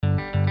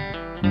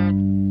Hi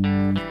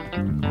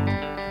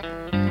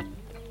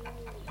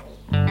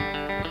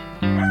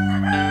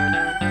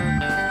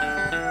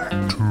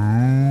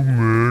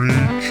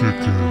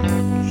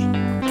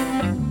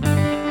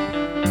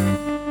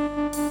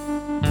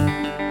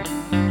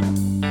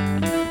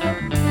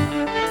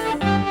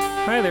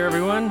there,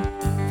 everyone.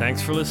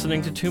 Thanks for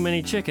listening to Too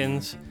Many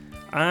Chickens.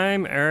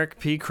 I'm Eric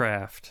P.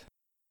 Kraft.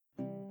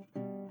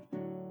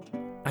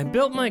 I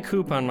built my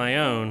coop on my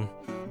own,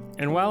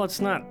 and while it's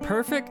not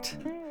perfect,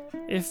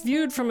 if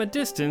viewed from a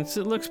distance,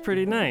 it looks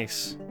pretty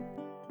nice.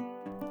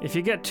 If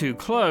you get too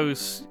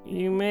close,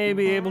 you may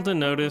be able to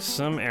notice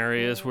some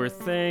areas where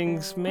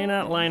things may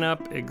not line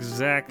up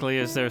exactly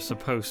as they're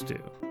supposed to.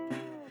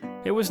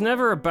 It was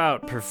never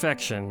about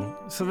perfection,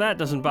 so that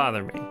doesn't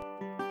bother me.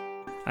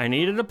 I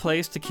needed a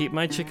place to keep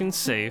my chickens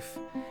safe,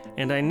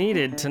 and I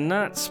needed to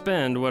not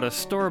spend what a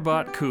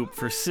store-bought coop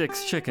for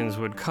 6 chickens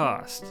would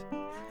cost.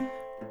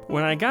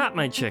 When I got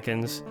my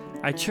chickens,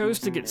 I chose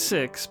to get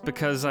 6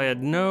 because I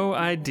had no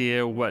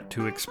idea what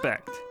to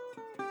expect.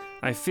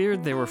 I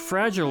feared they were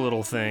fragile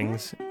little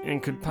things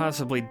and could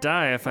possibly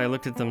die if I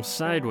looked at them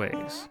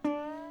sideways.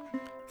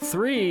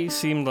 3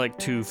 seemed like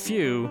too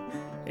few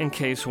in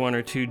case 1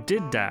 or 2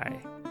 did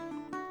die.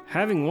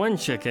 Having 1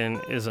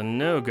 chicken is a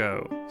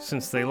no-go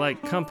since they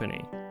like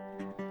company.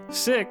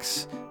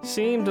 6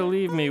 seemed to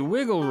leave me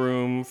wiggle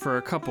room for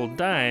a couple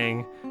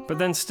dying, but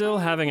then still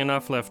having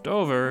enough left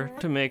over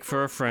to make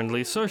for a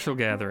friendly social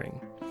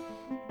gathering.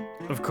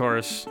 Of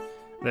course,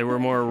 they were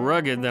more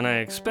rugged than I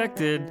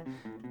expected,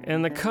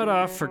 and the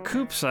cutoff for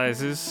coop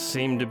sizes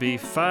seemed to be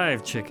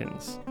 5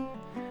 chickens.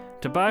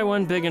 To buy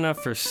one big enough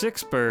for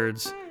 6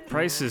 birds,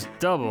 prices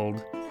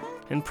doubled,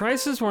 and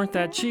prices weren't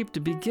that cheap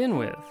to begin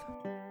with.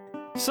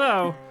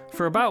 So,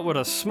 for about what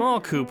a small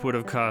coop would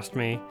have cost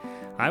me,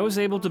 I was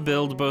able to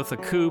build both a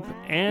coop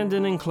and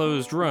an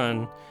enclosed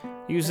run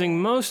using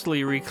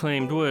mostly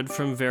reclaimed wood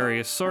from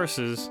various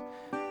sources,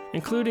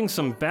 including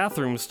some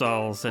bathroom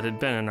stalls that had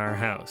been in our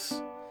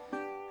house.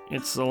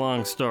 It's a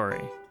long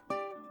story.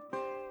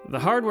 The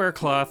hardware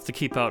cloth to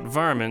keep out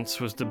varmints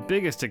was the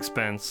biggest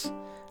expense,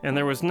 and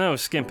there was no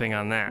skimping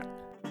on that.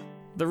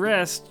 The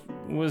rest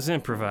was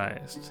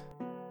improvised.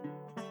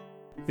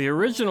 The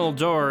original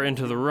door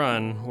into the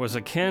run was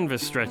a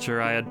canvas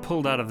stretcher I had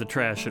pulled out of the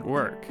trash at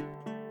work.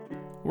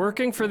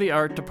 Working for the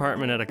art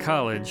department at a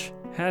college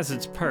has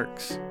its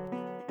perks.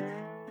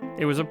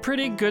 It was a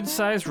pretty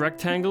good-sized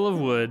rectangle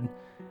of wood,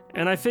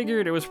 and I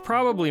figured it was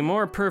probably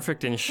more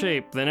perfect in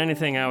shape than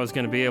anything I was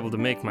going to be able to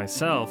make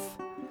myself.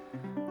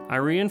 I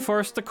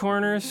reinforced the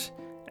corners,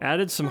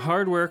 added some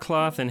hardware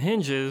cloth and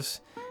hinges,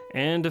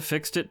 and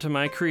affixed it to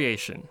my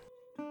creation.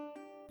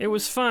 It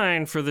was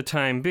fine for the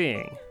time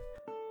being.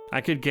 I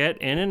could get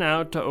in and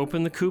out to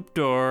open the coop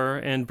door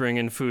and bring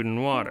in food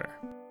and water.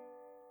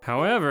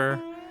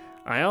 However,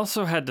 I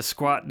also had to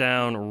squat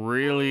down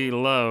really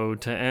low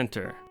to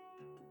enter.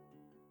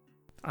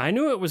 I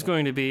knew it was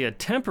going to be a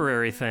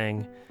temporary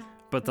thing,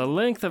 but the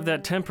length of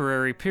that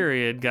temporary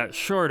period got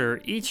shorter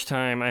each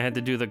time I had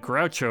to do the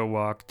Groucho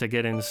walk to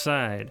get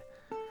inside.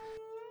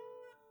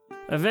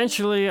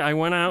 Eventually, I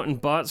went out and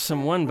bought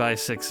some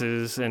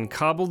 1x6s and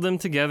cobbled them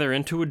together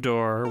into a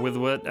door with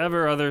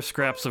whatever other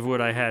scraps of wood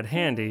I had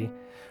handy,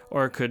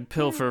 or could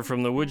pilfer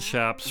from the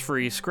woodshop's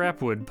free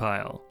scrap wood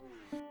pile.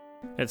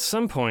 At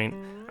some point,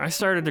 I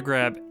started to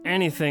grab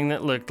anything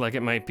that looked like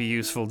it might be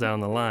useful down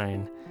the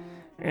line,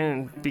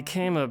 and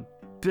became a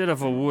bit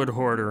of a wood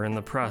hoarder in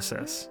the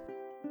process.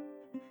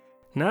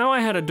 Now I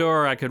had a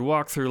door I could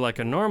walk through like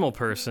a normal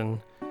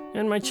person,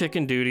 and my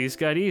chicken duties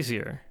got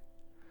easier.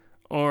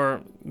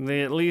 Or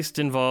they at least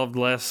involved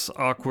less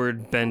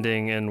awkward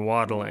bending and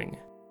waddling.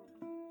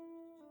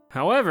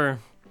 However,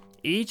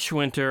 each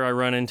winter I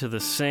run into the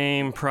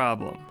same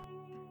problem.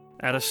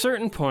 At a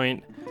certain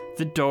point,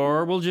 the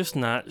door will just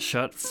not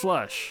shut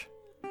flush.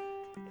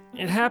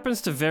 It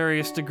happens to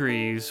various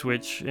degrees,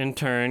 which in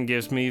turn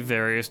gives me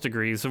various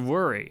degrees of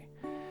worry.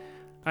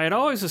 I had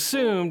always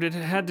assumed it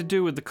had to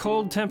do with the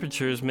cold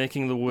temperatures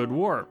making the wood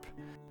warp.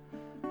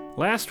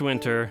 Last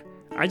winter,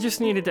 I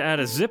just needed to add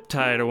a zip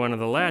tie to one of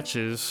the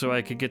latches so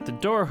I could get the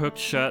door hooked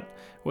shut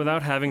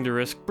without having to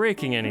risk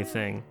breaking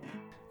anything,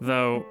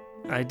 though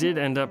I did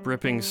end up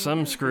ripping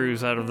some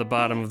screws out of the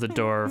bottom of the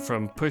door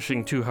from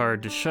pushing too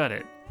hard to shut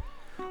it.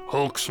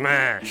 Hulk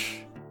smash!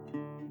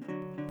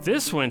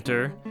 This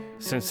winter,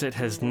 since it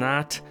has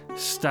not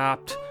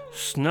stopped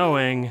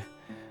snowing,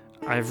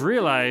 I've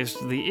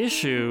realized the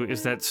issue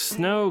is that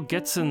snow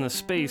gets in the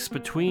space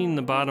between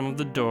the bottom of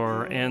the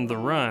door and the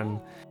run,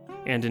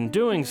 and in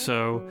doing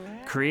so,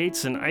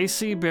 creates an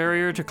icy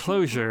barrier to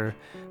closure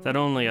that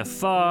only a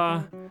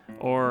thaw,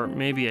 or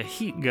maybe a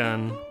heat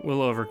gun,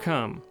 will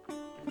overcome.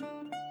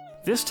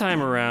 This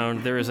time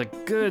around, there is a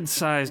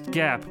good-sized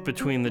gap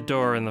between the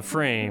door and the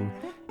frame,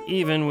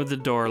 even with the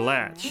door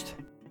latched.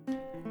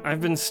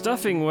 I've been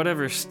stuffing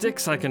whatever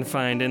sticks I can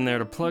find in there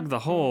to plug the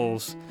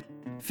holes,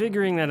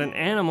 figuring that an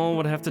animal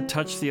would have to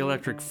touch the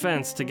electric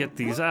fence to get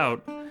these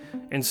out,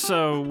 and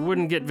so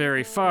wouldn't get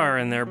very far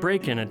in their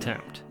break-in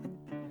attempt.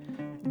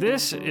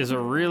 This is a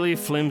really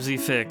flimsy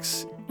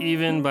fix,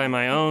 even by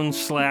my own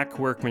slack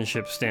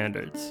workmanship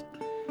standards.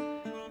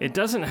 It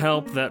doesn't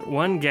help that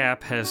one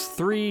gap has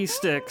 3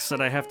 sticks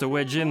that I have to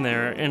wedge in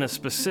there in a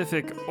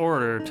specific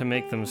order to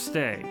make them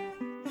stay.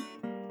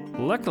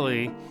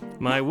 Luckily,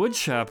 my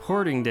woodshop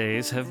hoarding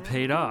days have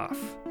paid off.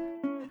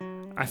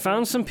 I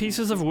found some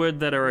pieces of wood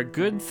that are a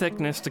good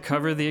thickness to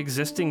cover the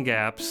existing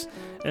gaps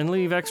and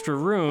leave extra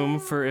room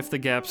for if the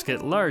gaps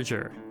get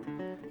larger.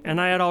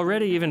 And I had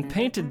already even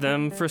painted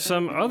them for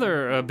some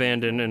other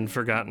abandoned and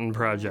forgotten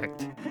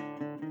project.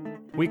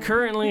 We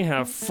currently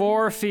have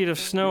 4 feet of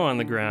snow on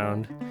the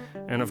ground,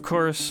 and of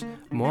course,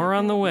 more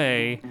on the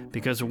way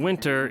because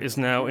winter is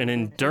now an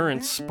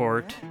endurance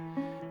sport.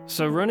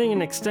 So running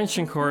an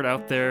extension cord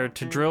out there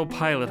to drill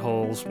pilot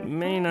holes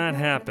may not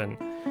happen,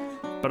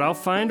 but I'll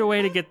find a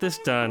way to get this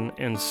done,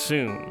 and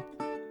soon.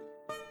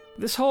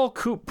 This whole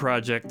coop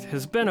project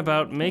has been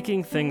about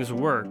making things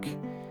work,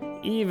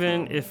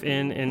 even if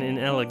in an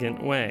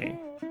inelegant way.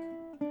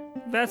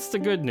 That's the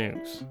good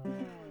news.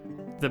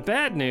 The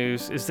bad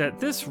news is that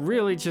this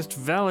really just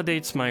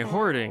validates my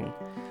hoarding,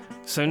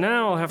 so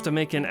now I'll have to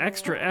make an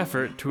extra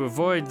effort to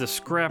avoid the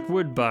scrap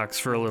wood box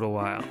for a little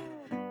while.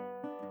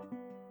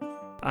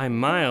 I'm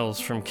miles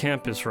from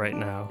campus right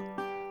now,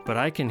 but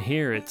I can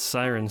hear its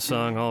siren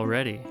song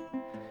already,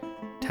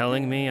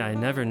 telling me I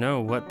never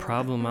know what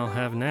problem I'll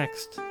have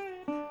next,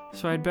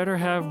 so I'd better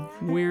have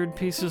weird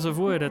pieces of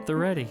wood at the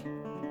ready.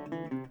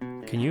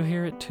 Can you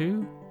hear it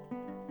too?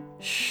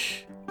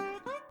 Shh.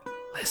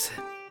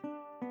 Listen.